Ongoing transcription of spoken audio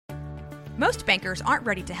Most bankers aren't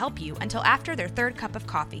ready to help you until after their third cup of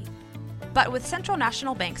coffee. But with Central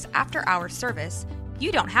National Bank's after-hours service,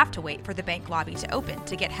 you don't have to wait for the bank lobby to open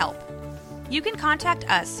to get help. You can contact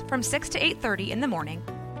us from 6 to 8:30 in the morning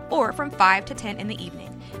or from 5 to 10 in the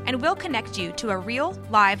evening, and we'll connect you to a real,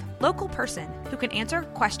 live, local person who can answer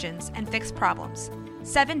questions and fix problems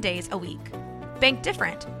 7 days a week. Bank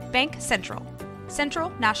different. Bank Central. Central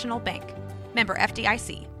National Bank. Member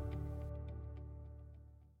FDIC.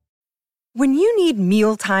 When you need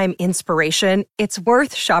mealtime inspiration, it's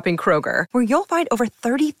worth shopping Kroger, where you'll find over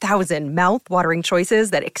 30,000 mouth-watering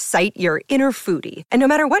choices that excite your inner foodie. And no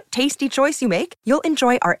matter what tasty choice you make, you'll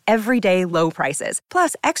enjoy our everyday low prices,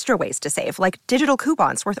 plus extra ways to save, like digital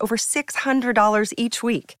coupons worth over $600 each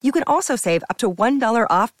week. You can also save up to $1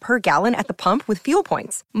 off per gallon at the pump with fuel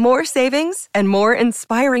points. More savings and more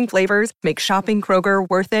inspiring flavors make shopping Kroger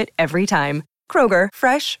worth it every time. Kroger,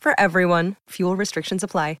 fresh for everyone. Fuel restrictions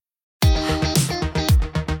apply.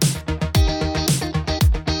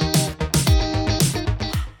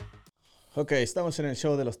 Ok, estamos en el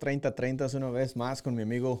show de los 30-30 una vez más con mi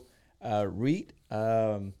amigo Reed.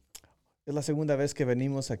 Es la segunda vez que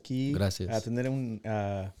venimos aquí a tener un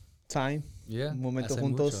un momento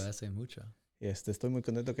juntos. Hace mucho. Estoy muy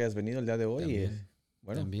contento que hayas venido el día de hoy. Qué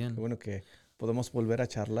bueno que podemos volver a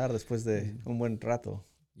charlar después de un buen rato.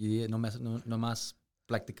 Y no más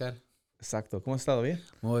practicar. Exacto. ¿Cómo has estado? ¿Bien?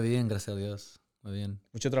 Muy bien, gracias a Dios. Muy bien.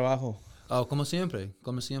 Mucho trabajo. Oh, como siempre.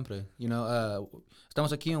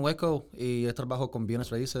 Estamos aquí en Waco y yo trabajo con bienes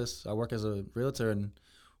raíces. I work as a realtor and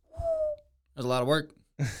there's a lot of work.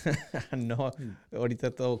 No,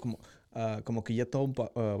 ahorita todo como que ya todo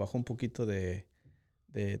bajó un poquito de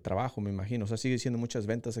trabajo, me imagino. O sea, sigue siendo muchas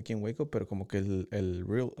ventas aquí en Waco, pero como que el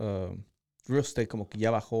real estate como que ya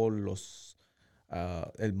bajó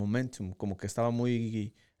el momentum, como que estaba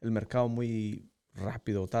el mercado muy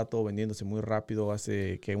rápido, está todo vendiéndose muy rápido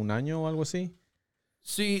hace que un año o algo así.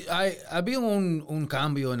 Sí, había un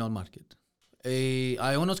cambio en el market.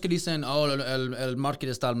 Hay unos que dicen, el market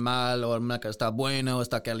está mal, o el mercado está bueno,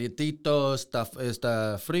 está calientito,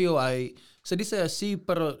 está frío. Se dice así,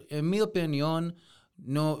 pero en mi opinión,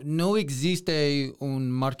 no existe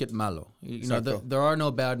un market malo. There are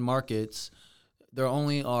no bad markets. There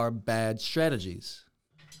only are bad strategies.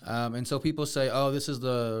 And so people say, this is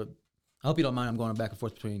I hope you don't mind I'm going back and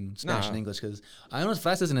forth between Spanish and English, because hay unas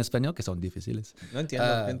frases en español que son difíciles. No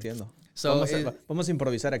entiendo. Vamos a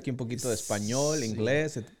improvisar aquí un poquito de español,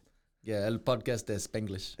 inglés. El podcast de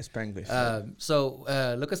Spanglish. Spanglish.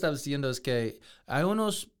 Lo que estaba diciendo es que hay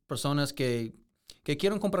unas personas que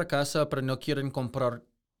quieren comprar casa, pero no quieren comprar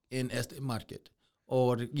en este market.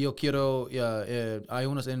 O hay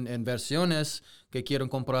unas inversiones que quieren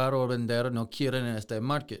comprar o vender, no quieren en este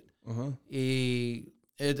market. Uh-huh. Y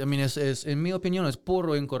en mi opinión, es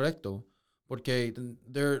puro incorrecto, porque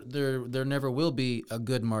there never will be a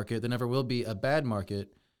good market, there never will be a bad market.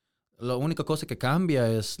 La única cosa que cambia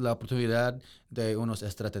es la oportunidad de unas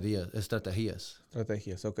estrategias.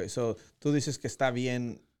 Estrategias, ok. So, tú dices que está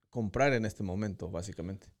bien comprar en este momento,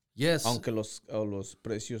 básicamente. Yes. Aunque los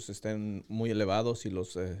precios estén muy elevados y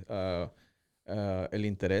el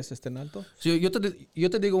interés esté en alto. Sí, yo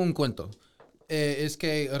te digo un cuento. Es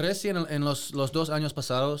que recién en los 2 años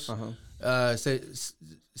pasados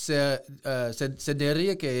se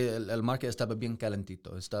diría que el market estaba bien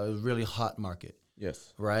calentito. Estaba a really hot market.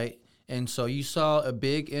 Yes. Right? And so you saw a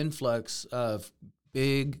big influx of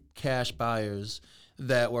big cash buyers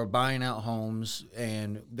that were buying out homes,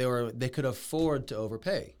 and they could afford to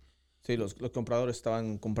overpay. Sí, los compradores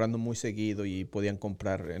estaban comprando muy seguido y podían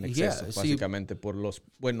comprar en exceso, básicamente, por los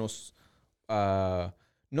buenos...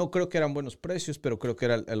 no creo que eran buenos precios, pero creo que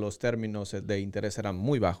los términos de interés eran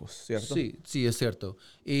muy bajos, ¿cierto? Sí, es cierto.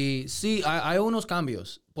 Y sí, hay unos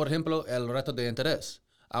cambios. Por ejemplo, el reto de interés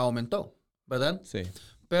aumentó, ¿verdad? Sí.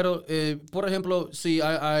 Pero, por ejemplo, sí,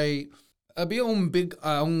 había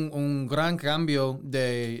un gran cambio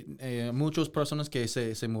de muchas personas que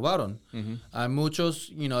se mudaron. Uh-huh. Hay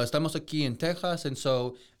muchos, estamos aquí en Texas, and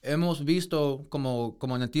so hemos visto como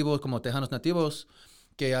nativos, como tejanos nativos,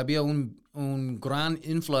 que había un gran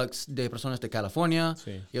influx de personas de California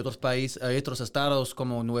y otros países, otros estados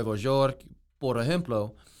como Nueva York, por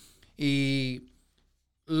ejemplo. Y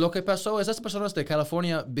lo que pasó es esas personas de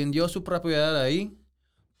California vendió su propiedad ahí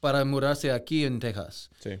para mudarse aquí en Texas.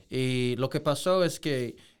 Sí. Y lo que pasó es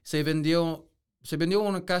que se vendió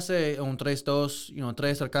una casa, un 3-2,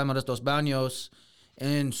 3 recámaras, 2 baños,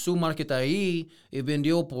 en su market ahí, y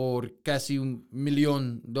vendió por casi $1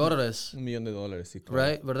 million. $1 million, sí, claro.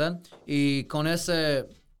 Right, ¿verdad? Y con ese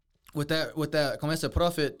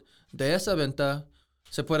profit de esa venta,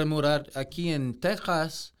 se puede mudar aquí en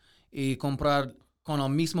Texas y comprar con el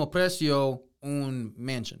mismo precio un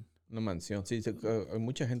mansion. Una mansión. Sí,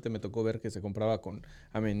 mucha gente me tocó ver que se compraba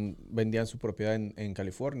vendían su propiedad en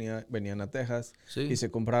California, venían a Texas Sí. y se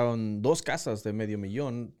compraban 2 casas de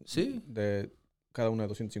 $500,000, Sí. de cada una de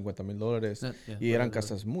 $250,000 y eran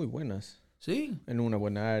casas muy buenas, Sí, en una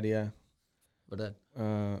buena área. verdad.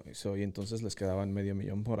 Y entonces les quedaban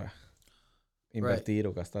 $500,000 para Right. invertir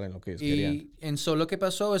o gastar en lo que ellos querían. Y en so, lo que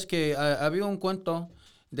pasó es que había un cuento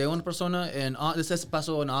de una persona este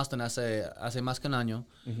pasó en Austin hace más que un año,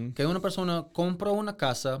 que una persona compró una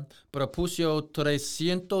casa, pero puso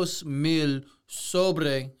 300,000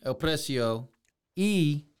 sobre el precio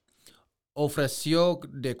y ofreció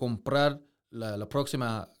de comprar la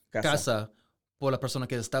próxima casa por la persona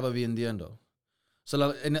que estaba vendiendo.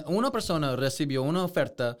 So, una persona recibió una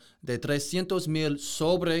oferta de 300,000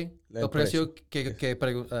 sobre el precio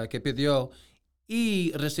que pidió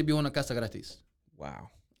y recibió una casa gratis. Wow.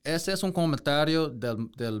 Ese es un comentario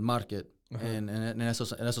del market en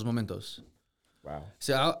esos momentos. Wow. O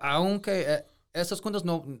sea, aunque esas cosas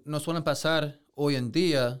no suelen pasar hoy en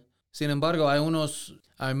día, sin embargo,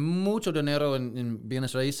 hay mucho dinero en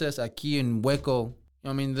bienes raíces aquí en Waco.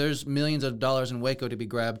 I mean, there's millions of dollars in Waco to be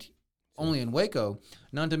grabbed only in Waco.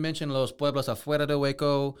 Not to mention los pueblos afuera de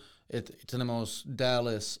Waco. Tenemos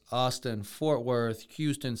Dallas, Austin, Fort Worth,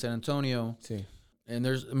 Houston, San Antonio. Sí. And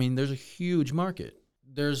there's a huge market.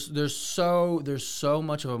 There's so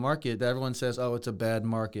much of a market that everyone says, oh, it's a bad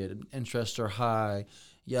market. Interests are high,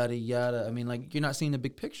 yada, yada. I mean, like, you're not seeing the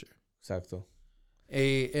big picture. Exacto.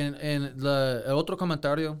 El otro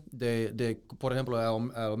comentario por ejemplo, el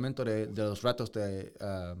aumento de los ratos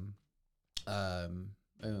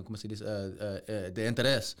 ¿cómo se dice? De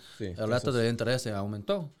interés. Sí, El rato de interés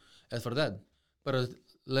aumentó. Es verdad. Pero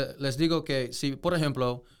les digo que si, por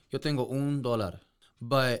ejemplo, yo tengo $1,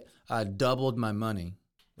 but I doubled my money.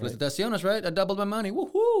 Right. Felicitaciones, right? I doubled my money.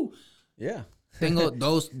 Woohoo! Yeah. Tengo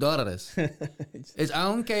 $2.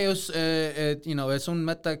 Aunque es un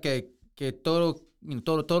meta que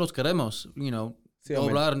todos queremos, Sí,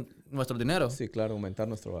 doblar nuestro dinero. Sí, claro, aumentar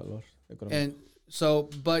nuestro valor económico. And so,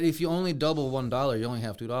 but if you only double $1, you only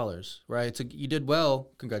have $2, right? So you did well,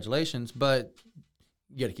 congratulations, but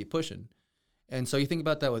you got to keep pushing. And so you think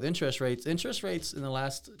about that with interest rates. Interest rates in the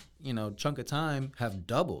last, chunk of time have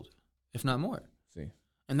doubled, if not more. Sí.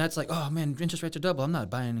 And that's like, oh man, interest rates are double. I'm not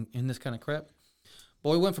buying in this kind of crap.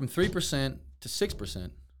 But we went from 3% to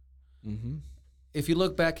 6%. Mm-hmm. If you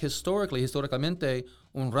look back históricamente,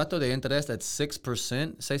 un rato de interés at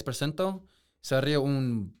 6% sería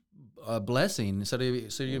un blessing.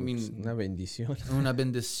 Sería Una bendición. una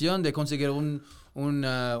bendición de conseguir un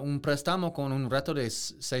préstamo con un rato de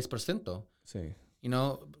 6%. Sí.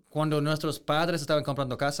 Cuando nuestros padres estaban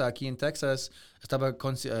comprando casa aquí en Texas, estaba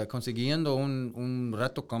consiguiendo un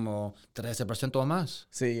rato como 13% o más.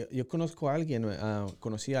 Sí, yo conozco a alguien,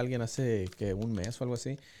 conocí a alguien hace un mes o algo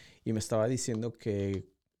así, y me estaba diciendo que,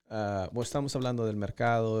 estábamos hablando del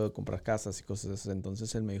mercado, de comprar casas y cosas así.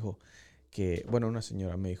 Entonces él me dijo que, una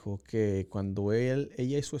señora me dijo que cuando ella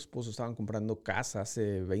y su esposo estaban comprando casa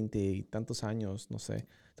hace 20 y tantos años, no sé,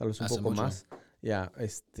 tal vez un Hace poco mucho. más,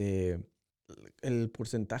 el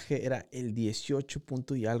porcentaje era el 18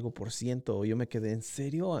 punto y algo por ciento. Yo me quedé, ¿en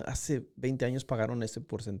serio? ¿Hace 20 años pagaron ese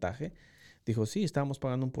porcentaje? Dijo, sí, estábamos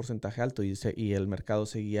pagando un porcentaje alto y el mercado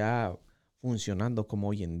seguía funcionando como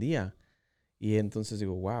hoy en día. Y entonces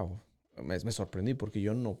digo, wow, me sorprendí porque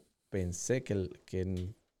yo no pensé que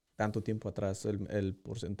en tanto tiempo atrás el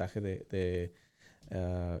porcentaje de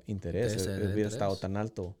interés hubiera estado tan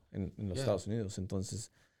alto en los Estados Unidos.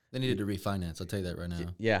 Entonces, They needed to refinance, I'll tell you that right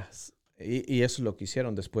now. Yes. Y eso es lo que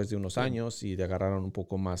hicieron después de unos años y de agarraron un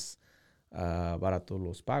poco más barato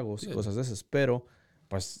los pagos y cosas de esas. Pero,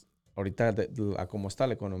 pues, ahorita, a cómo está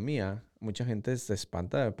la economía, mucha gente se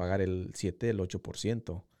espanta de pagar el 7, el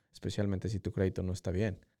 8%, especialmente si tu crédito no está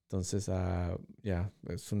bien. Entonces,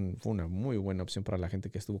 fue una muy buena opción para la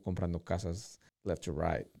gente que estuvo comprando casas left to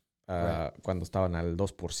right. Cuando estaban al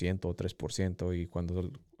 2% o 3% y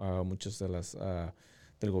cuando muchas de las...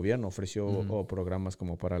 del gobierno ofreció programas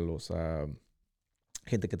como para los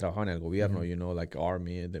gente que trabajaba en el gobierno, like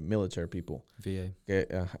Army, the military people. VA.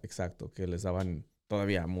 Exacto, que les daban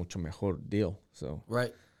todavía mucho mejor deal. So,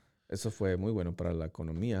 Right. eso fue muy bueno para la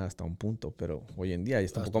economía hasta un punto, pero hoy en día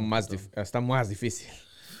está un poco más, está más difícil.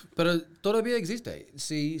 Pero todavía existe.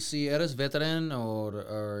 Si eres veteran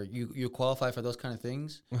or you qualify for those kind of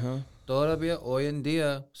things, todavía hoy en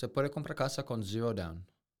día se puede comprar casa con zero down.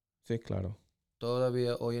 Sí, claro.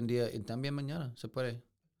 Todavía hoy en día y también mañana se puede.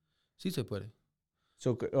 Sí se puede.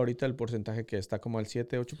 So, ahorita el porcentaje que está como al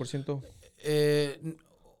 7, 8%.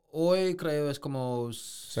 Hoy creo es como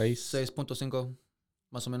 6.5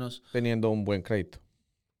 más o menos. Teniendo un buen crédito.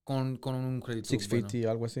 Con un crédito 650,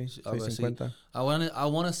 bueno. algo así. Algo 650. I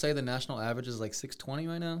wanna say the national average is like 620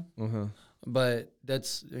 right now. Uh-huh. But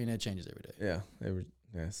it changes every day. Yeah,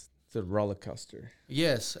 yes. It's a roller coaster.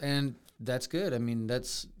 Yes, and that's good. I mean,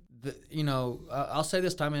 I'll say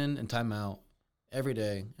this time in and time out every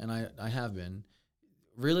day, and I have been.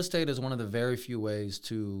 Real estate is one of the very few ways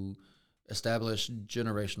to establish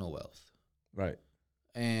generational wealth. Right.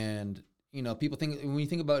 And, people think, when you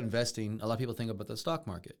think about investing, a lot of people think about the stock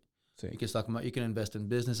market. Sí. You can invest in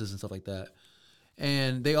businesses and stuff like that.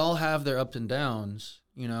 And they all have their ups and downs,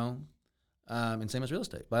 and same as real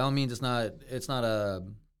estate. By all means, it's not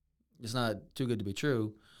too good to be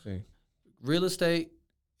true. Sí. Real estate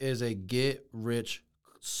is a get rich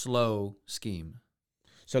slow scheme.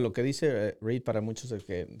 So, lo que dice Reid, para muchos, el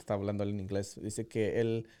que está hablando en inglés, dice que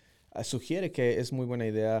él sugiere que es muy buena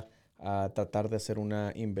idea tratar de hacer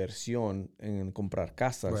una inversión en comprar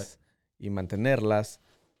casas y mantenerlas,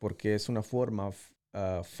 porque es una forma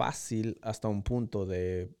fácil hasta un punto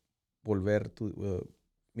de volver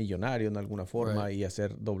millonario en alguna forma y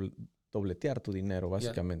hacer dobletear tu dinero,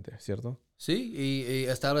 básicamente, ¿cierto? Sí, y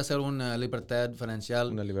establecer una libertad financiera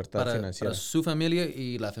para su familia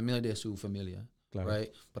y la familia de su familia. Claro.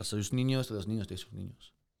 Right? Para sus niños y los niños de sus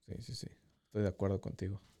niños. Sí. Estoy de acuerdo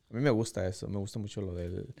contigo. A mí me gusta eso. Me gusta mucho lo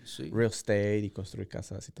del real estate y construir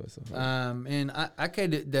casas y todo eso. Hay que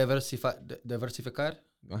diversificar.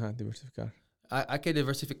 Ajá, diversificar. Hay que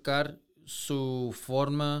diversificar sus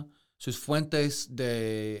fuentes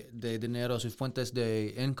de dinero, sus fuentes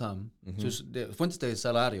de income, sus fuentes de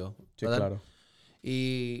salario. Sí, ¿verdad? claro.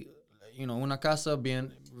 Y, una casa,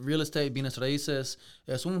 real estate, bienes raíces,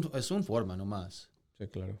 es un forma nomás. Sí,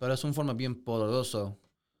 claro. Pero es una forma bien poderoso.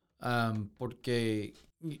 Porque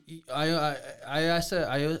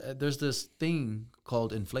there's this thing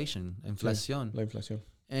called inflación. Sí, la inflación.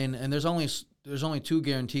 And there's only two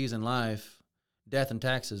guarantees in life, death and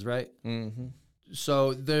taxes, right? Mm-hmm. So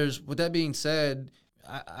with that being said,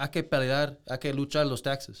 hay que pelear, hay que luchar los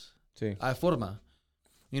taxes. Sí. Hay forma.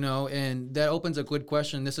 And that opens a good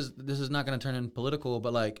question. This is not going to turn in political,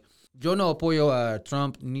 but like, yo no apoyo a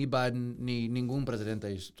Trump, ni Biden, ni ningún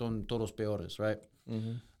presidente. Son todos peores, right?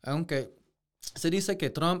 Mm-hmm. Aunque se dice que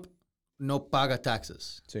Trump no paga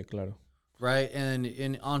taxes. Sí, claro. Right?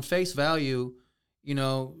 And on face value,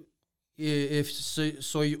 if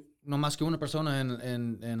soy no más que una persona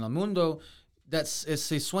en el mundo,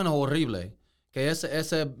 se suena horrible. Que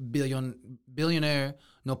ese billionaire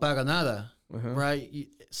no paga nada. Uh-huh. Right?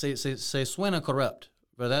 Se suena corrupt,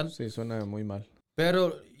 ¿verdad? Sí, suena muy mal.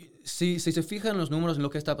 Pero si se fijan en los números en lo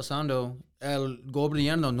que está pasando,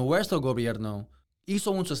 nuestro gobierno,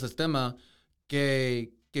 hizo un sistema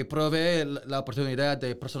que provee la oportunidad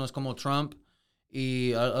de personas como Trump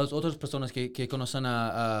y a las otras personas que conocen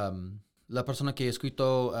a la persona que ha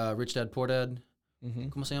escrito Rich Dad Poor Dad. Uh-huh.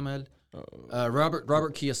 ¿Cómo se llama él?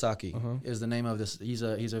 Robert Kiyosaki is the name of this. He's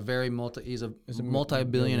a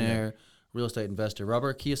multi-billionaire real estate investor.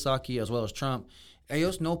 Robert Kiyosaki, as well as Trump,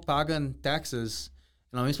 ellos no pagan taxes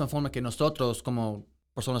en la misma forma que nosotros como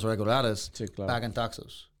personas regulares pagan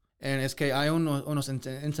taxes. Y es que hay unos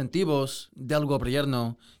incentivos del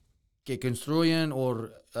gobierno que construyen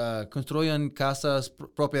casas,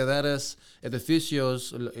 propiedades,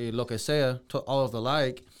 edificios, lo que sea, all of the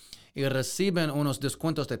like, y reciben unos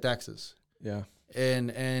descuentos de taxes. Yeah.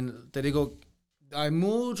 And te digo, hay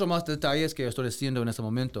mucho más detalles que estoy diciendo en este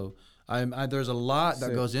momento. There's a lot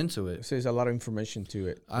that goes into it. There's a lot of information to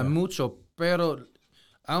it. Hay mucho, pero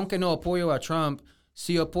aunque no apoyo a Trump,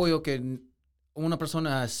 sí apoyo que una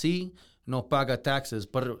persona así no paga taxes.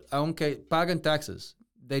 Pero aunque pagan taxes,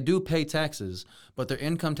 they do pay taxes, but their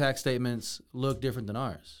income tax statements look different than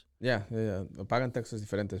ours. Yeah. Pagan taxes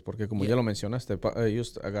diferentes porque como ya lo mencionaste,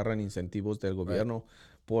 ellos agarran incentivos del gobierno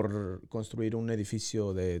por construir un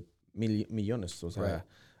edificio de millones, o sea,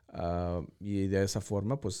 y de esa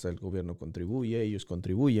forma pues el gobierno contribuye, ellos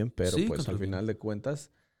contribuyen, pero pues al final de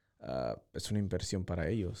cuentas es una inversión para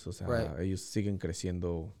ellos, o sea, ellos siguen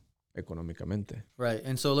creciendo económicamente. Right,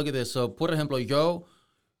 and so look at this. So, por ejemplo, yo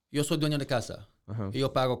soy dueño de casa. Y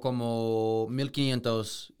yo pago como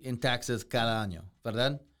 $1,500 en taxes cada año,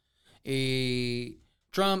 ¿verdad? Y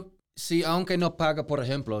Trump, aunque no paga, por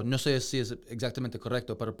ejemplo, no sé si es exactamente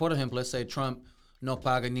correcto, pero por ejemplo, Trump no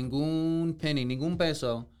paga ningún penny, ningún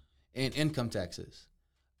peso en income taxes.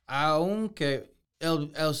 Aunque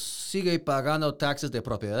él sigue pagando taxes de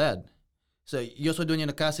propiedad. So, yo soy dueño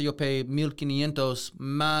de casa, yo pago $1,500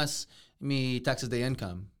 más mi taxes de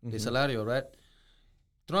income, de salario, right?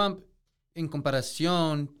 Trump, en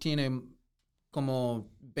comparación, tiene como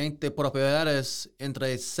 20 propiedades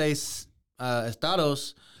entre 6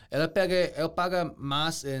 estados, él paga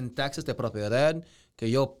más en taxes de propiedad que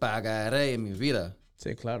yo pagaré en mi vida.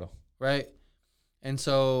 Sí, claro. Right? And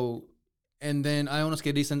so, and then hay unos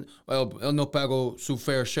que dicen, well, él no pagó su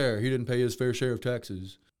fair share. He didn't pay his fair share of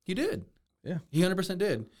taxes. He did. Yeah. He 100%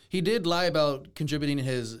 did. He did lie about contributing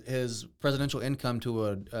his presidential income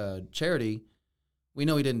to a charity. We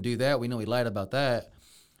know he didn't do that. We know he lied about that.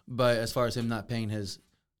 But as far as him not paying his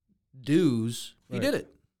dues, he did it.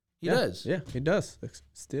 He does. Yeah, he does.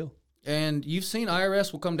 Still. And you've seen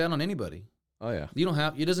IRS will come down on anybody. Oh, yeah. You don't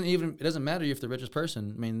have, it doesn't matter if the richest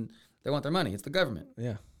person, I mean, they want their money. It's the government.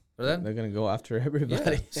 Yeah. ¿Verdad? They're going to go after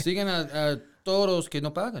everybody. Yeah. Siguen a todos que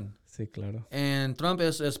no pagan. Sí, claro. And Trump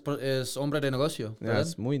es hombre de negocio. Yeah,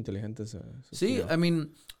 es muy inteligente. Sí, I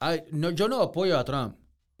mean, yo no apoyo a Trump,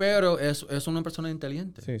 pero es una persona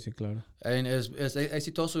inteligente. Sí, sí, claro. And es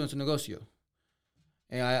exitoso en su negocio.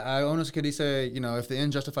 And hay unos que dice, you know, if the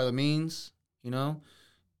end justify the means, you know,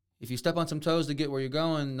 if you step on some toes to get where you're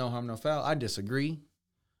going, no harm, no foul. I disagree.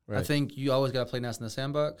 Right. I think you always got to play nice in the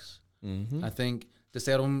sandbox. Mm-hmm. I think de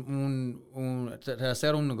hacer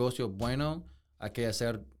un negocio bueno, hay que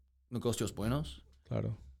hacer negocios buenos.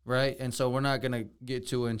 Claro. Right? And so we're not going to get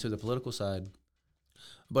too into the political side.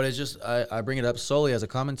 But it's just, I bring it up solely as a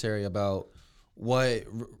commentary about what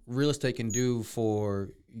real estate can do for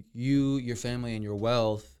you, your family, and your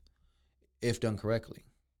wealth if done correctly.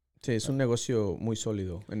 Sí, es un negocio muy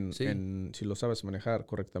sólido. Sí. Si lo sabes manejar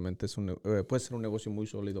correctamente, puede ser un negocio muy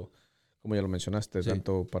sólido, como ya lo mencionaste,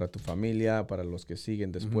 tanto para tu familia, para los que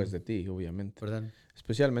siguen después de ti, obviamente. ¿Verdad?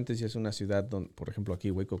 Especialmente si es una ciudad, donde, por ejemplo,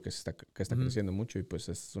 aquí Waco, que está creciendo mucho, y pues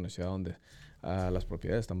es una ciudad donde las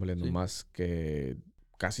propiedades están valiendo más, que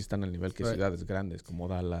casi están al nivel que ciudades grandes como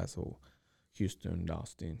Dallas o Houston,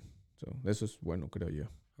 Austin. So, eso es bueno, creo yo.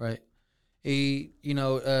 Right. Y, you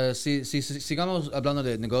know, si sigamos hablando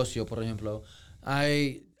de negocio, por ejemplo,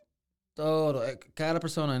 hay cada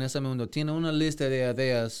persona en ese mundo tiene una lista de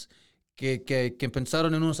ideas que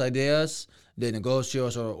pensaron en unas ideas de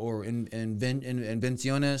negocios o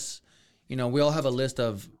invenciones. You know, we all have a list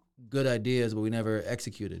of good ideas, but we never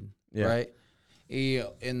executed, right?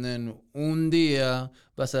 And then un día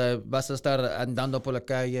vas a estar andando por la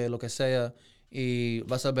calle, lo que sea, y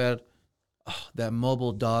vas a ver, that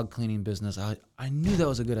mobile dog cleaning business. I knew that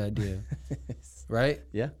was a good idea, right?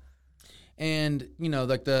 Yeah. And, you know,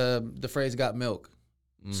 like the phrase got milk.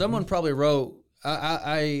 Mm-hmm. Someone probably wrote,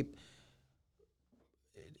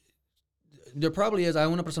 there probably is, hay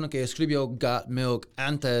una persona que escribió got milk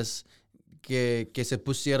antes que se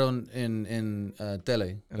pusieron en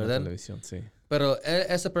tele, ¿verdad? En la televisión, sí. Pero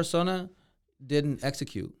esa persona didn't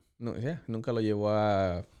execute. No, nunca lo llevó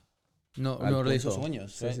a... No realizó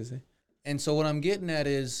sueños. Sí, right? sí, sí. And so what I'm getting at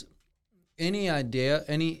is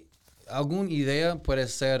alguna idea puede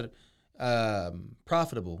ser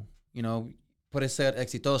profitable, you know, puede ser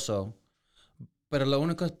exitoso, pero la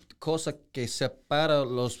única cosa que separa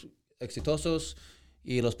los exitosos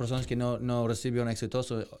y las personas que no recibieron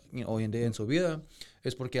exitoso hoy en día en su vida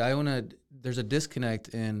es porque there's a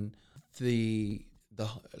disconnect in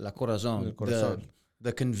la corazón,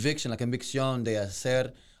 the conviction, la convicción de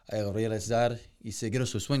hacer, realizar y seguir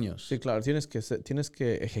sus sueños. Sí, claro, tienes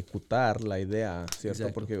que ejecutar la idea, ¿cierto?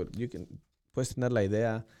 Exacto. Porque puedes tener la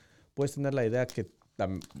idea que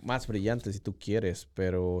más brillante si tú quieres,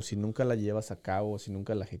 pero si nunca la llevas a cabo, si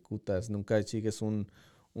nunca la ejecutas, nunca sigues un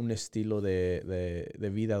estilo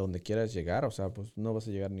de vida donde quieras llegar, o sea, pues no vas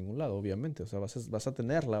a llegar a ningún lado, obviamente. O sea, vas a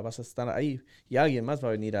tenerla, vas a estar ahí y alguien más va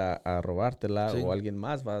a venir a robártela, o alguien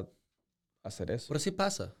más va a hacer eso. Pero sí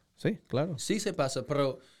pasa. Sí, claro. Sí se pasa,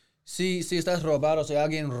 pero si estás robado, si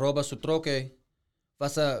alguien roba su troque,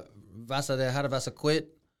 vas a quit,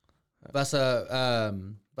 vas a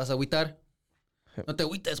agüitar. No te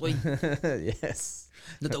agüites, güey. Yes.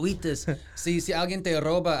 No te agüites. Si alguien te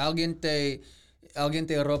roba, alguien te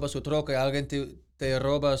roba su troque, alguien te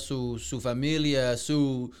roba su familia,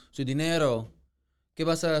 su dinero, ¿qué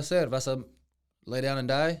vas a hacer? ¿Vas a lay down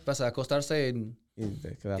and die? ¿Vas a acostarse y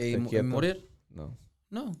morir? No.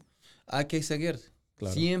 Hay que seguir.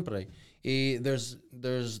 Claro. Siempre. Y there's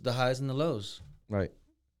the highs and the lows. Right.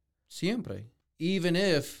 Siempre. Even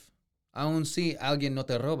if, aun si alguien no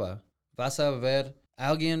te roba,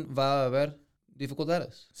 alguien va a ver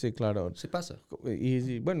dificultades. Sí, claro. Sí pasa.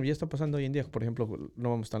 Y bueno, ya está pasando hoy en día. Por ejemplo, no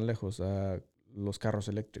vamos tan lejos a los carros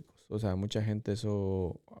eléctricos. O sea, mucha gente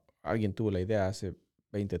alguien tuvo la idea hace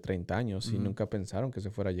 20, 30 años y nunca pensaron que se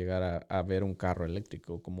fuera a llegar a ver un carro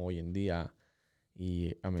eléctrico como hoy en día.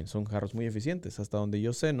 Y son carros muy eficientes. Hasta donde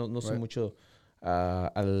yo sé, no sé mucho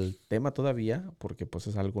al tema todavía, porque pues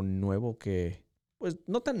es algo nuevo que pues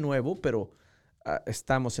no tan nuevo, pero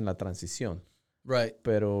estamos en la transición. Right.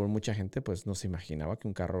 Pero mucha gente pues no se imaginaba que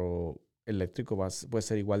un carro eléctrico puede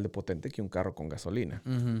ser igual de potente que un carro con gasolina.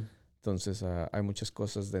 Mm-hmm. Entonces hay muchas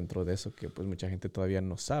cosas dentro de eso que pues mucha gente todavía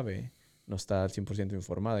no sabe, no está al 100%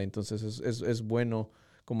 informada. Entonces es bueno,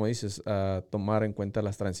 como dices, tomar en cuenta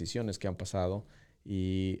las transiciones que han pasado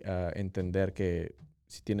y entender que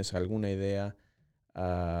si tienes alguna idea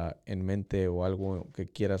en mente o algo que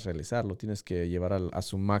quieras realizar, lo tienes que llevar a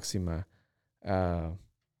su máxima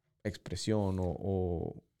expresión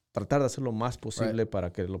o tratar de hacer lo más posible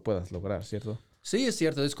para que lo puedas lograr, ¿cierto? Sí, es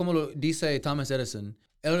cierto. Es como lo dice Thomas Edison.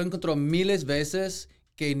 Él encontró miles veces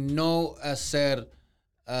que no hacer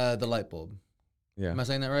the light bulb. Yeah. Am I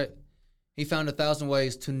saying that right? He found 1,000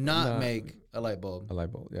 ways to not Not- make a light bulb. A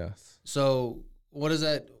light bulb, yes. So what does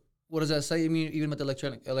that say? I mean, even with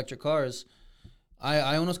the electric cars,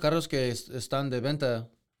 hay unos carros que están de venta,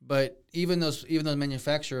 but even those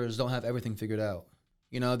manufacturers don't have everything figured out.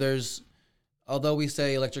 You know, although we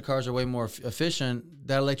say electric cars are way more efficient,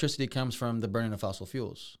 that electricity comes from the burning of fossil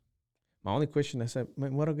fuels. My only question is,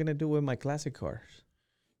 man, what am I going to do with my classic cars?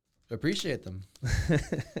 Appreciate them.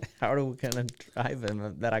 How are we going to drive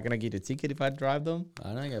them? That I'm going to get a ticket if I drive them?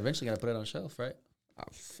 I know you eventually got to put it on a shelf, right?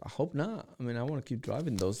 I hope not. I mean, I want to keep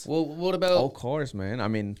driving those Well, what about old cars, man. I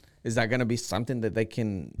mean, is that going to be something that they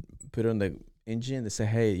can put on the engine? They say,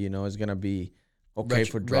 hey, you know, it's going to be okay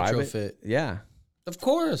for driving? retrofit? Yeah. Of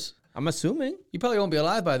course. I'm assuming. You probably won't be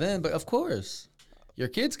alive by then, but of course. Your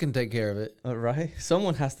kids can take care of it. Right?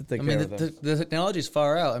 Someone has to take I mean, care of them. the technology is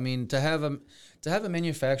far out. I mean, to have a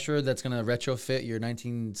manufacturer that's going to retrofit your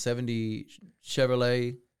 1970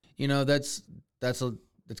 Chevrolet, you know, that's going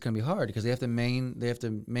to be hard because they have to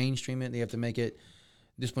mainstream it. They have to make it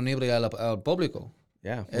disponible al público.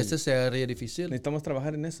 Yeah. Este sería difícil. Necesitamos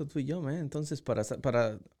trabajar en eso tú y yo, man. Entonces, para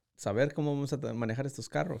saber cómo vamos a manejar estos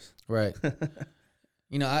carros. Right.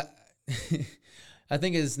 You know, I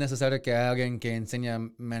think it's necesario que alguien que enseñe a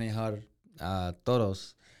manejar a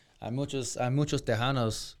todos. Hay muchos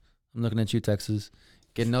tejanos, I'm looking at you, Texas,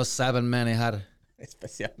 que no saben manejar.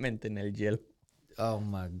 Especialmente en el hielo. Oh,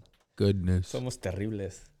 my goodness. Somos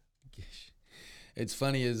terribles. It's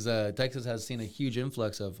funny is Texas has seen a huge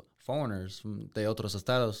influx of foreigners from de otros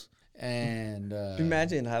estados. And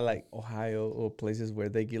imagine how like Ohio or places where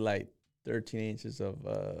they get like 13 inches of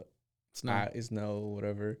snow or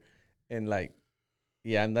whatever. And like,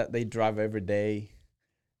 yeah, and that they drive every day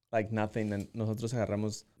like nothing. And nosotros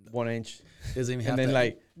agarramos 1 inch. Doesn't even have and then to,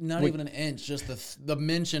 like not even an inch, just the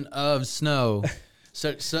mention of snow.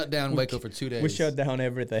 Shut down Waco for 2 days. We shut down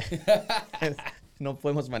everything. No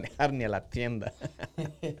podemos manejar ni a la tienda.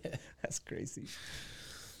 That's crazy.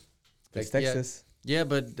 It's Texas. Yeah,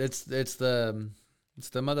 but it's the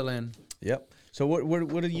motherland. Yep. So what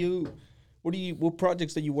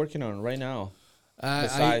projects are you working on right now?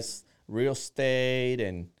 Besides real estate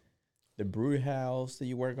and the brew house that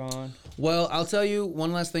you work on? Well, I'll tell you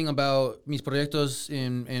one last thing about mis proyectos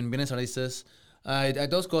en bienes raíces. Hay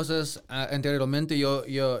dos cosas. Anteriormente yo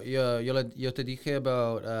te dije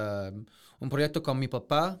about un proyecto con mi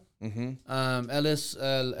papá. Mm-hmm. Él es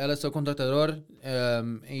el contratador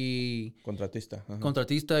y Contratista. Uh-huh.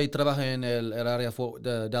 contratista y trabaja en el área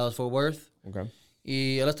de Dallas-Fort Worth. Okay.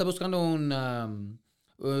 Y él está buscando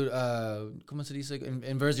 ¿cómo se dice?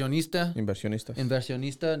 Inversionista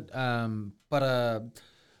para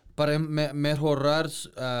mejorar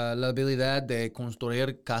la habilidad de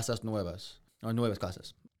construir casas nuevas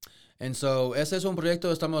casas. And so, ese es un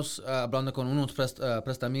proyecto, estamos hablando con unos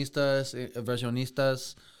prestamistas,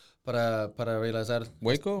 inversionistas para realizar.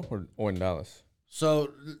 ¿Waco o en Dallas?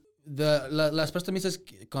 So, las prestamistas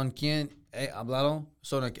con quien he hablado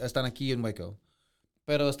están aquí en Waco.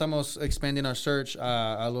 Pero estamos expanding our search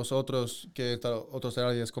a los otros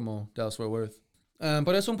áreas como Dallas-Fort Worth.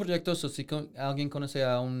 Pero es un proyecto, si alguien conoce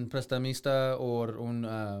a un prestamista o un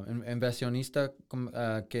inversionista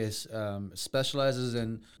que specializes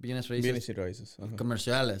en bienes raíces Uh-huh.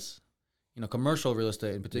 comerciales, commercial real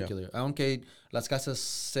estate in particular. Yeah. Aunque las casas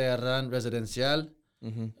serán residencial,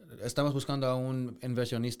 mm-hmm, estamos buscando a un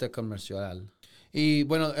inversionista comercial. Y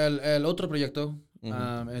bueno, el otro proyecto,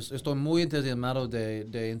 mm-hmm, estoy muy entusiasmado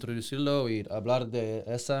de introducirlo y hablar de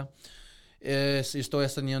esa. Estoy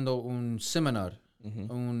haciendo un seminar.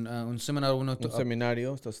 Uh-huh. Un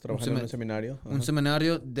seminario, estás trabajando en un seminario. Uh-huh. Un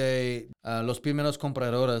seminario de los primeros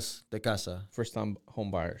compradores de casa. First time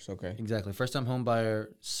home buyers, okay. Exactly, first time home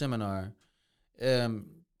buyer seminar.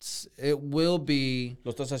 It will be.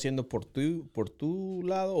 ¿Lo estás haciendo por tu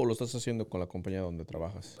lado o lo estás haciendo con la compañía donde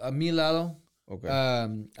trabajas? A mi lado. Okay.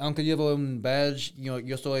 Aunque llevo un badge,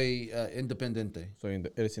 yo soy independiente.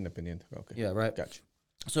 Eres independiente. Okay. Yeah, right. Gotcha.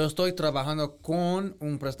 So estoy trabajando con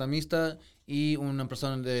un prestamista y una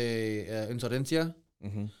persona de insurencia.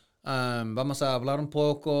 Vamos a hablar un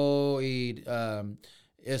poco y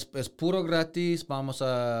es puro gratis. Vamos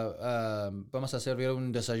a servir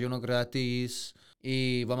un desayuno gratis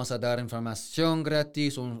y vamos a dar información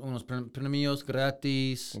gratis, unos premios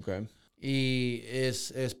gratis. Okay. Y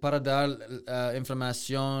es para dar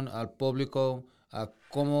información al público a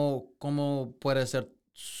cómo puede ser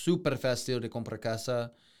súper fácil de comprar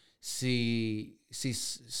casa si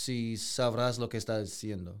sabrás lo que estás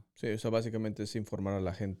diciendo. Sí, o sea, básicamente es informar a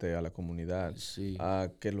la gente, a la comunidad, Sí.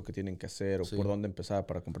 a qué es lo que tienen que hacer o por dónde empezar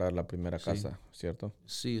para comprar la primera casa, ¿cierto?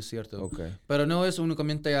 Sí, es cierto. Okay. Pero no es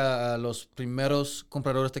únicamente a los primeros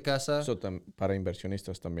compradores de casa. Eso para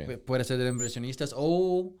inversionistas también. Puede ser de inversionistas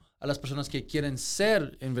o a las personas que quieren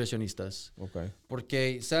ser inversionistas. Okay.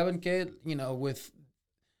 Porque saben que, with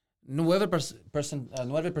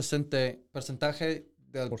 9%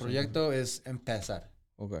 del proyecto es empezar.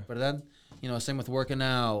 Okay. ¿Verdad? Same with working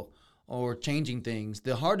out or changing things.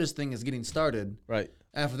 The hardest thing is getting started. Right.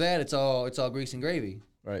 After that, it's all grease and gravy.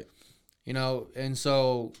 Right. And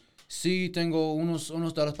so sí tengo unos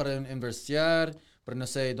dólares para invertir, pero no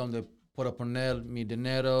sé dónde puedo poner mi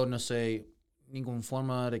dinero, no sé ninguna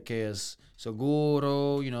forma de que es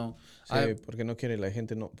seguro, Sí, porque no quiere la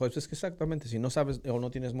gente, no. Pues es que exactamente, si no sabes o no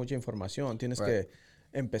tienes mucha información, tienes que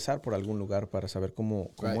empezar por algún lugar para saber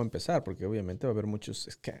cómo empezar, porque obviamente va a haber muchos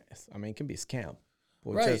scams. I mean, it can be scam.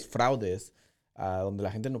 Muchos fraudes donde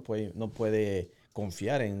la gente no puede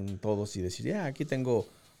confiar en todos y decir, aquí tengo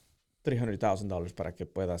 $300,000 para que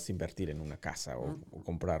puedas invertir en una casa o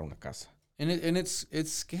comprar una casa. And it's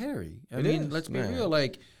scary. I mean, let's be real.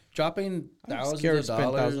 Like dropping thousands scared of to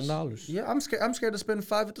spend dollars. $1,000. Yeah, I'm scared to spend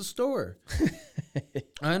 $5 at the store.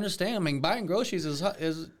 I understand. I mean, buying groceries is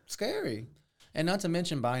scary. And not to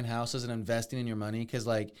mention buying houses and investing in your money, because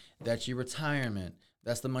that's your retirement.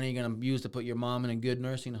 That's the money you're going to use to put your mom in a good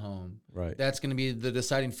nursing home. Right. That's going to be the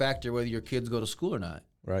deciding factor whether your kids go to school or not.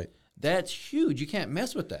 Right. That's huge. You can't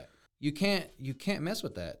mess with that. You can't mess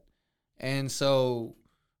with that. And so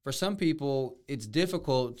for some people, it's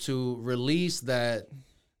difficult to release that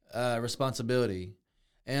responsibility.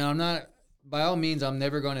 And by all means, I'm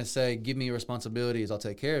never going to say, give me your responsibilities, I'll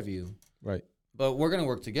take care of you. Right. But we're going to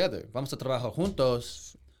work together. Vamos a trabajar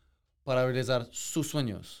juntos para realizar sus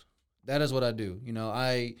sueños. That is what I do.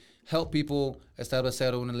 I help people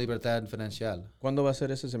establecer una libertad financiera. ¿Cuándo va a ser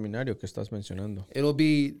ese seminario que estás mencionando? It'll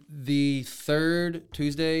be the third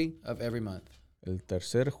Tuesday of every month. El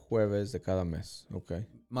tercer jueves de cada mes. Okay.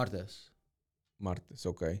 Martes.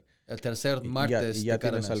 Okay. El tercer martes ¿Y ya de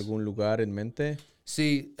cada tienes mes. algún lugar en mente?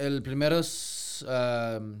 Sí, el primero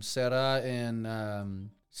será en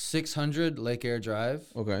 600 Lake Air Drive.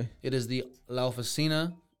 Okay. It is la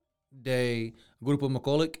oficina de Grupo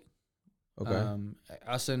McCulloch. Okay.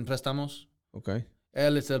 Hacen préstamos. Okay.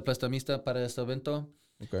 Él es el prestamista para este evento.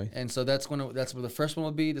 Okay. And so that's where the first one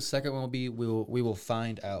will be. The second one will be we will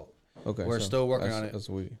find out. Okay. We're still working on it.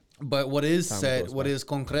 But what is said, what is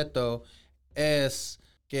concreto, es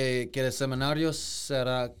que el seminario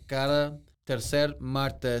será cada tercer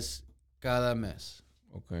martes cada mes.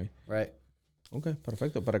 Okay. Right. Okay,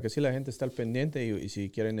 perfecto. Para que si la gente está al pendiente y si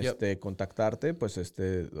quieren contactarte, pues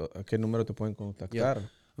 ¿a qué número te pueden contactar?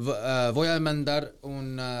 Voy a mandar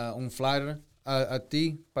un flyer a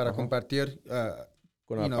ti para compartir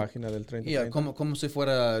con la página del 30. Yeah, como si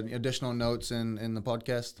fuera additional notes in the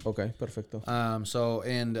podcast. Okay, perfecto. So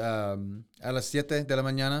a las 7 de la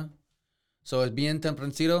mañana. So es bien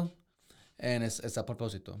temprancito and es a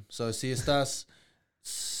propósito. So si estás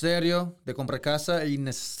serio de comprar casa y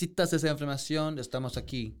necesitas esa información, estamos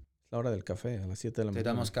aquí. La hora del café, a las 7 de la mañana. Te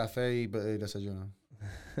damos café y desayuno.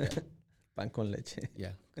 Pan con leche.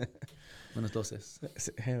 Yeah. Buenas dosis.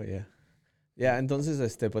 Hell yeah. Ya,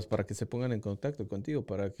 entonces, pues para que se pongan en contacto contigo,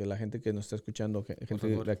 para que la gente que nos está escuchando, gente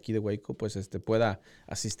de aquí de Waco, pues pueda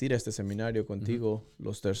asistir a este seminario contigo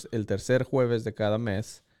el tercer jueves de cada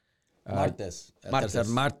mes. Martes. Tercer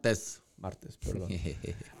martes. Martes, perdón.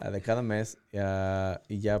 De cada mes.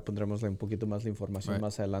 Y ya pondremos un poquito más la información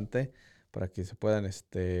más adelante para que se puedan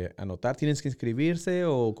anotar. ¿Tienes que inscribirse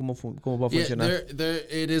o cómo va a funcionar?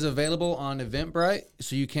 It is available on Eventbrite,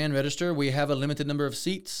 so you can register. We have a limited number of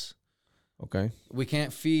seats. Okay. We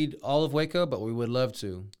can't feed all of Waco, but we would love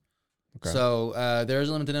to. Okay. So there is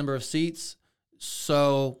a limited number of seats.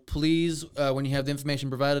 So please, when you have the information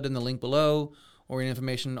provided in the link below or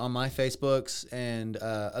information on my Facebooks and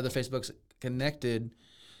other Facebooks connected,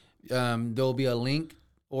 there will be a link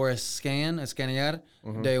o escanear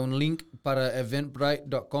de un link para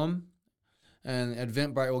eventbrite.com. And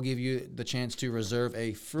Eventbrite will give you the chance to reserve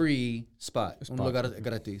a free spot. Un lugar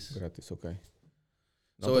gratis. Gratis, ok.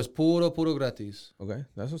 No, So es puro gratis. Ok,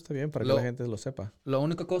 eso está bien para que la gente lo sepa. La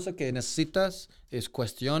única cosa que necesitas es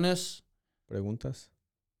cuestiones,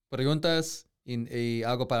 Preguntas y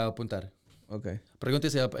algo para apuntar. Ok.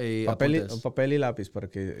 Preguntas y apuntes. Papel y lápiz para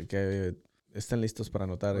que estén listos para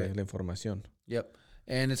anotar la información. Yep.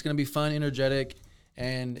 And it's going to be fun, energetic.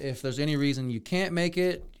 And if there's any reason you can't make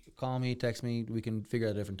it, call me, text me. We can figure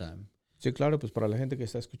out a different time. Sí, claro, pues para la gente que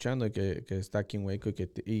está escuchando y que está aquí en Waco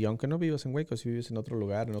y aunque no vivas en Waco, si vives en otro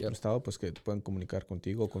lugar, en otro estado, pues que pueden comunicar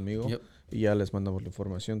contigo o conmigo y ya les mandamos la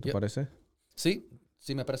información, ¿te parece? Sí,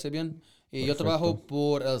 me parece bien. Y Perfecto. yo trabajo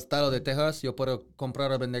por el estado de Texas. Yo puedo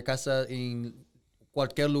comprar o vender casa en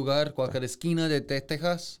cualquier lugar, cualquier esquina de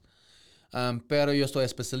Texas. Pero yo soy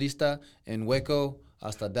especialista en Waco,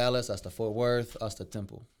 hasta Dallas, hasta Fort Worth, hasta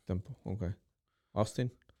Temple. Temple, ok.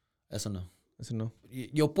 Austin. Eso no.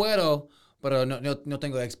 Yo puedo, pero no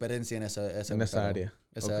tengo experiencia en esa área.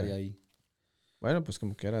 Esa área ahí. Bueno, pues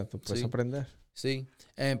como quiera, tú puedes aprender. Sí,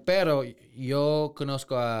 pero yo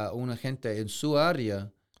conozco a una gente en su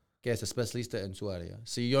área que es especialista en su área.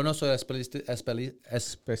 Si yo no soy especialista,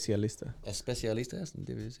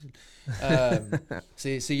 debe decir.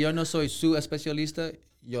 Si yo no soy su especialista,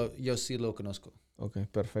 yo sí lo conozco. Ok,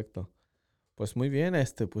 perfecto. Pues muy bien,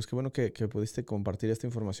 pues qué bueno que pudiste compartir esta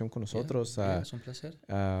información con nosotros. Es un placer.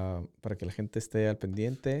 Para que la gente esté al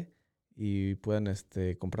pendiente y puedan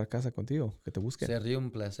comprar casa contigo, que te busquen. Sería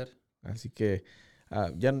un placer. Así que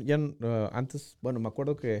antes, bueno, me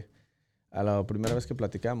acuerdo que a la primera vez que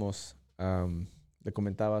platicamos, le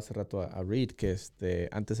comentaba hace rato a Reed que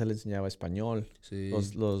antes él enseñaba español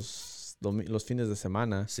los fines de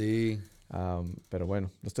semana. Sí. Pero bueno,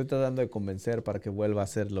 lo estoy tratando de convencer para que vuelva a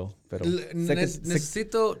hacerlo. Pero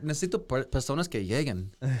necesito personas que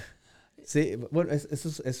lleguen. Sí, bueno,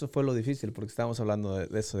 eso fue lo difícil porque estábamos hablando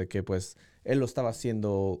de eso, de que pues él lo estaba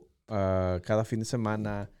haciendo cada fin de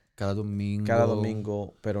semana. Cada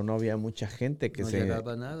domingo, pero no había mucha gente que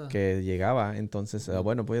llegaba. Entonces,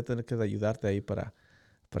 bueno, voy a tener que ayudarte ahí para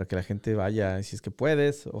que la gente vaya. Si es que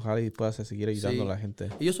puedes, ojalá y puedas seguir ayudando a la gente.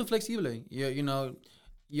 Y yo soy flexible.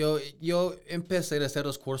 Yo empecé a hacer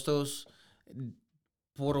los cursos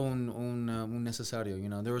por un necesario.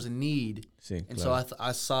 There was a need. Sí, and claro. so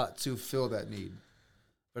I sought to fill that need.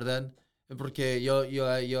 ¿Verdad? Porque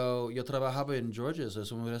yo trabajaba en George's,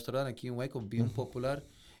 es un restaurante aquí en Waco bien popular.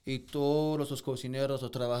 Y todos los cocineros o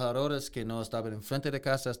trabajadores que no estaban enfrente de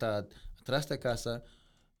casa, hasta atrás de casa,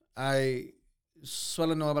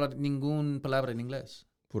 suelen no hablar ninguna palabra en inglés.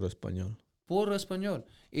 Puro español.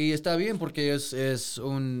 Y está bien porque es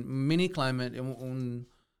un mini climate,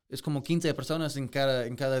 es como 15 personas en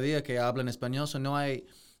cada día que hablan español. So no hay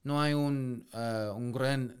un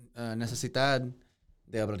gran necesidad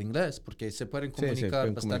de hablar inglés porque se pueden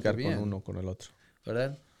comunicar bastante bien. Con uno con el otro.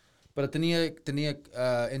 ¿Verdad? Pero tenía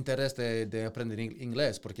interés de aprender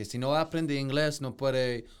inglés, porque si no aprende inglés no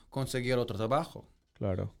puede conseguir otro trabajo.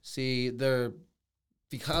 Claro. Si they're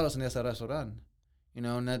fijados en ese restaurante,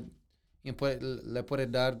 le puede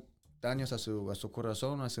dar daños a su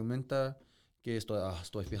corazón, a su mente, que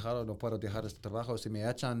estoy fijado, no puedo dejar este trabajo, si me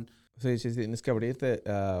echan. Sí, tienes que abrirte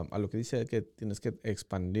a lo que dice que tienes que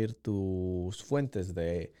expandir tus fuentes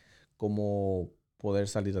de cómo poder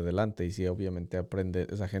salir adelante. Y si obviamente aprende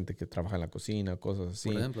esa gente que trabaja en la cocina, cosas así.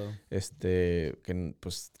 Por ejemplo. Que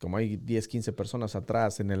pues como hay 10, 15 personas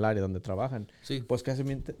atrás en el área donde trabajan, pues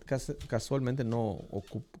casualmente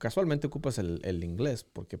ocupas el inglés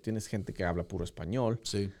porque tienes gente que habla puro español.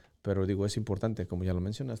 Sí. Pero digo, es importante, como ya lo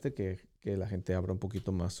mencionaste, que la gente abra un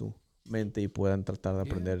poquito más su mente y puedan tratar de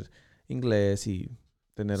aprender inglés y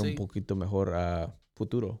tener un poquito mejor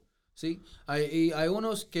futuro. Sí, hay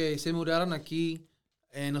unos que se mudaron aquí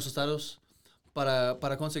en los estados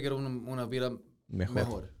para conseguir una vida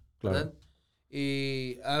mejor, ¿verdad? Claro.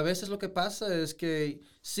 Y a veces lo que pasa es que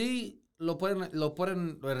sí lo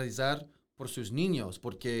pueden realizar por sus niños,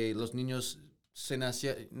 porque los niños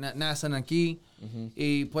nacen aquí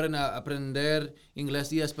y pueden aprender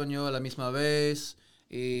inglés y español a la misma vez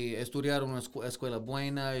y estudiar en una escuela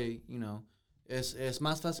buena. Y, es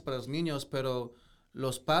más fácil para los niños, pero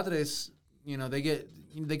los padres, they get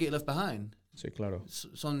left behind. Sí, claro.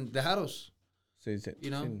 Son dejados. Sí,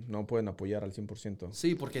 no pueden apoyar al 100%.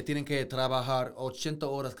 Sí, porque tienen que trabajar 80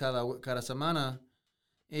 horas cada semana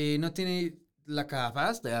y no tiene la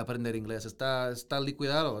capacidad de aprender inglés. Está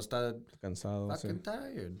liquidado, está cansado. Fucking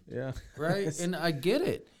tired. Yeah. Right? And I get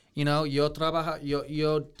it.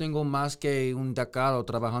 Yo tengo más que un decado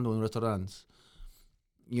trabajando en restaurantes.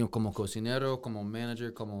 como cocinero, como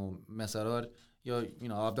manager, como mesador.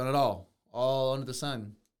 I've done it all under the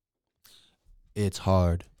sun. It's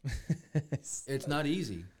hard. It's not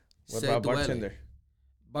easy. What about bartender?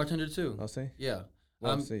 Bartender too. I'll say. Yeah.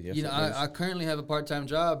 Well, yes, I currently have a part-time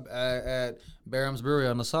job at Barham's Brewery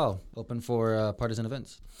on LaSalle, open for partisan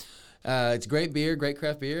events. It's great beer, great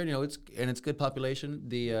craft beer. It's good population.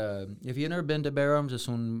 If you've never been to Barham's, es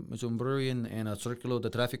un brewery en el círculo de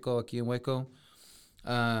tráfico aquí en Waco.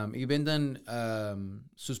 Y venden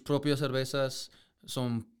sus propias cervezas.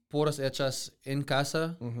 Son puras hechas en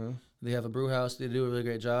casa. Mm-hmm. They have a brew house. They do a really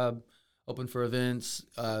great job. Open for events.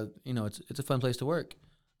 It's a fun place to work.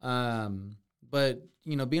 But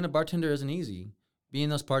being a bartender isn't easy. Being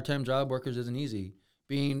those part-time job workers isn't easy.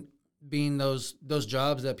 Being those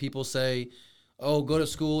jobs that people say, oh, go to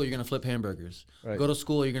school, you're going to flip hamburgers. Right. Go to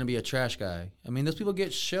school, you're going to be a trash guy. I mean, those people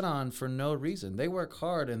get shit on for no reason. They work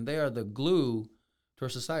hard, and they are the glue to our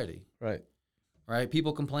society. Right. Right?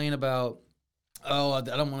 People complain about, oh, I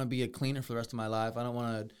don't want to be a cleaner for the rest of my life. I don't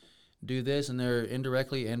want to do this. And they're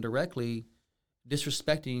indirectly and directly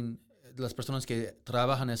disrespecting las personas que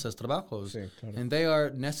trabajan esos trabajos. Sí, claro. And they are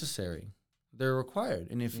necessary. They're required.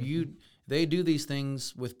 And if they do these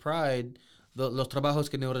things with pride, los trabajos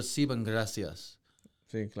que no reciben gracias.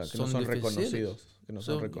 Sí, claro, que no son reconocidos. Que no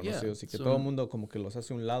son reconocidos. Y que todo el mundo como que los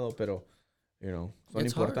hace a un lado, pero, son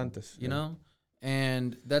importantes. Hard, you know?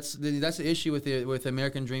 And that's the issue with the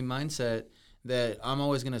American dream mindset, that I'm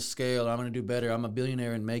always going to scale, I'm going to do better, I'm a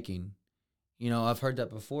billionaire in making. I've heard that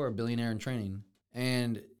before, a billionaire in training.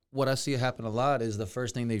 And what I see happen a lot is the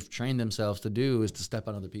first thing they've trained themselves to do is to step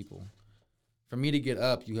on other people. For me to get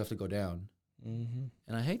up, you have to go down. Mm-hmm.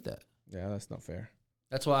 And I hate that. Yeah, that's not fair.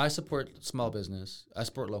 That's why I support small business. I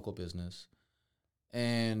support local business.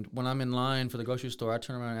 And when I'm in line for the grocery store, I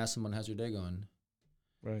turn around and ask someone, how's your day going?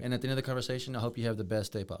 Right. And at the end of the conversation, I hope you have the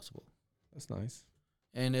best day possible. That's nice.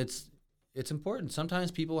 And it's important.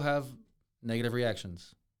 Sometimes people have negative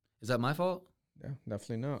reactions. Is that my fault? Yeah,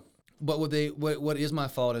 definitely not. But what is my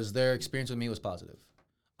fault is their experience with me was positive.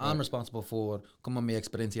 I'm responsible for como mi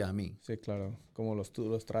experiencia a mí. Sí, claro. Como tú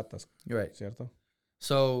los tratas. You're right. ¿Cierto?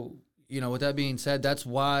 So, with that being said, that's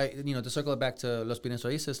why, to circle it back to Los Bienes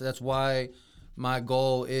Raíces, that's why my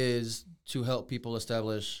goal is to help people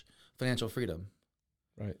establish financial freedom.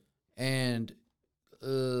 Right. And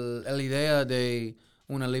la idea de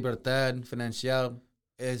una libertad financiera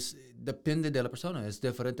depende de la persona, es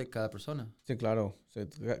diferente cada persona. Sí, claro. Sí,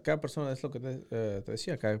 cada persona, es lo que te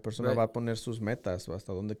decía, cada persona va a poner sus metas,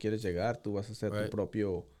 hasta dónde quieres llegar, tú vas a hacer tu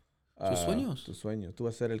propio... tus sueños. Tus sueños. Tú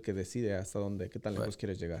vas a ser el que decide hasta dónde, qué tan lejos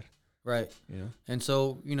quieres llegar. Right. And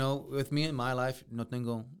so, with me in my life, no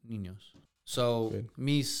tengo niños. So,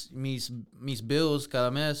 mis bills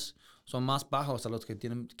cada mes son más bajos a los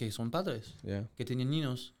que son padres, que tienen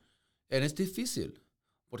niños. And es difícil,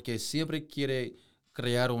 porque siempre quiere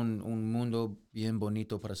crear un mundo bien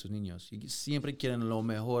bonito para sus niños. Y siempre quieren el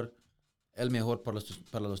mejor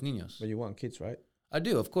para los niños. But you want kids, right? I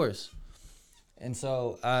do, of course. And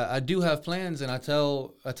so I do have plans, and I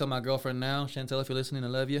tell my girlfriend now, Chantel, if you're listening, I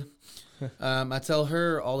love you. I tell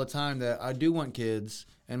her all the time that I do want kids,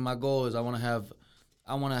 and my goal is I want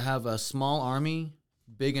to have a small army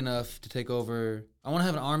big enough to take over. I want to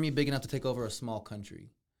have an army big enough to take over a small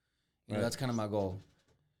country. That's kind of my goal.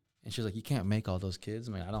 And she's like, you can't make all those kids.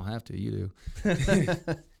 I mean, I don't have to. You do. You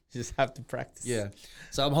just have to practice. Yeah.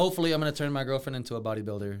 So hopefully I'm going to turn my girlfriend into a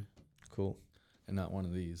bodybuilder. Cool. And not one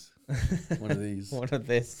of these. One of these. One of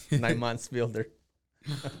this 9 months builder.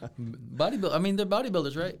 I mean, they're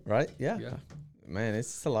bodybuilders, right? Right? Yeah. Man,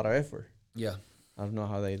 it's a lot of effort. Yeah. I don't know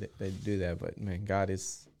how they do that, but man, God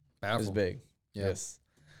is powerful. Is big. Yeah. Yes.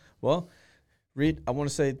 Well, Reed, I want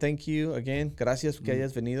to say thank you again. Gracias que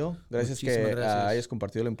hayas venido. Gracias hayas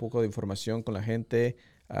compartido un poco de información con la gente.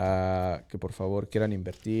 Que por favor quieran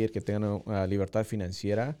invertir, que tengan libertad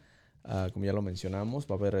financiera. Como ya lo mencionamos,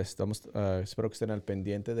 va a haber, espero que estén al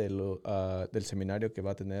pendiente del seminario que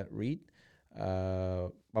va a tener Reed.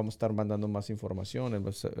 Vamos a estar mandando más información.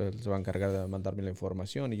 Él se va a encargar de mandarme la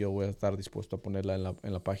información y yo voy a estar dispuesto a ponerla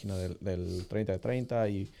en la página del 30 de 30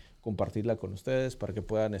 y compartirla con ustedes para que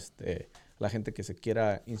puedan, la gente que se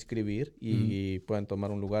quiera inscribir y puedan tomar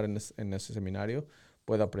un lugar en ese seminario,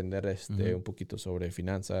 pueda aprender un poquito sobre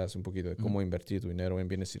finanzas, un poquito de cómo invertir tu dinero en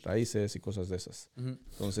bienes y raíces y cosas de esas.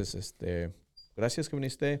 Entonces, gracias que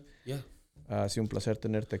viniste. Ha sido un placer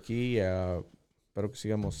tenerte aquí. Espero que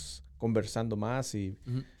sigamos conversando más y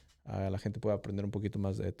la gente pueda aprender un poquito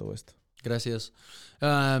más de todo esto. Gracias.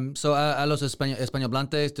 So a los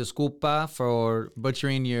españolblantes, disculpa for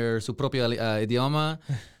butchering su propio idioma.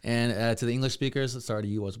 And to the English speakers, sorry to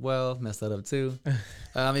you as well. Messed that up too.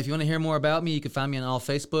 If you want to hear more about me, you can find me on all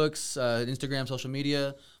Facebooks, Instagram, social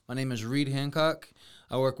media. My name is Reed Hancock.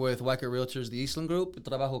 I work with Weichert Realtors, the Eastland Group.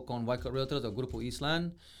 Trabajo con Weichert Realtors, el Grupo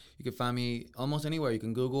Eastland. You can find me almost anywhere. You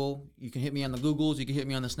can Google. You can hit me on the Googles. You can hit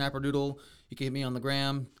me on the Snapperdoodle. You can hit me on the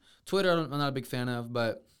Gram. Twitter, I'm not a big fan of,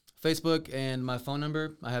 but Facebook and my phone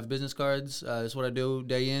number. I have business cards. That's what I do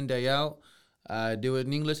day in, day out. I do it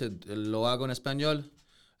in English. Lo hago en español.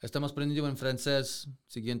 Estamos aprendiendo en francés.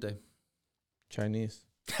 Siguiente. Chinese.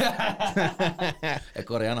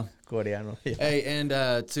 Coreano. Coreano. Yeah. Hey, and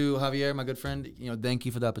to Javier, my good friend, thank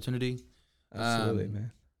you for the opportunity. Absolutely,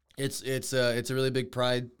 man. It's a really big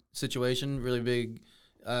pride situation. Really big.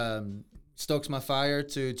 Stokes my fire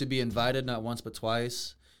to be invited not once but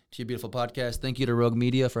twice to your beautiful podcast. Thank you to Rogue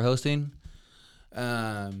Media for hosting.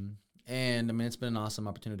 And I mean, it's been an awesome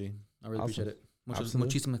opportunity. I really appreciate it.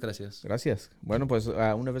 Muchísimas gracias. Gracias. Bueno, pues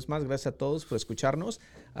una vez más, gracias a todos por escucharnos.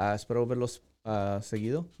 Espero verlos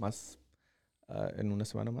seguido, más en una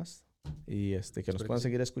semana más. Y que nos puedan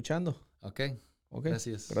seguir escuchando. Okay.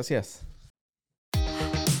 Gracias. Gracias.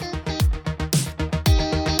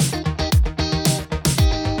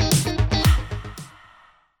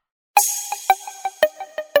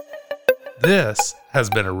 This has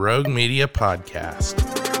been a Rogue Media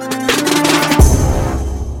podcast.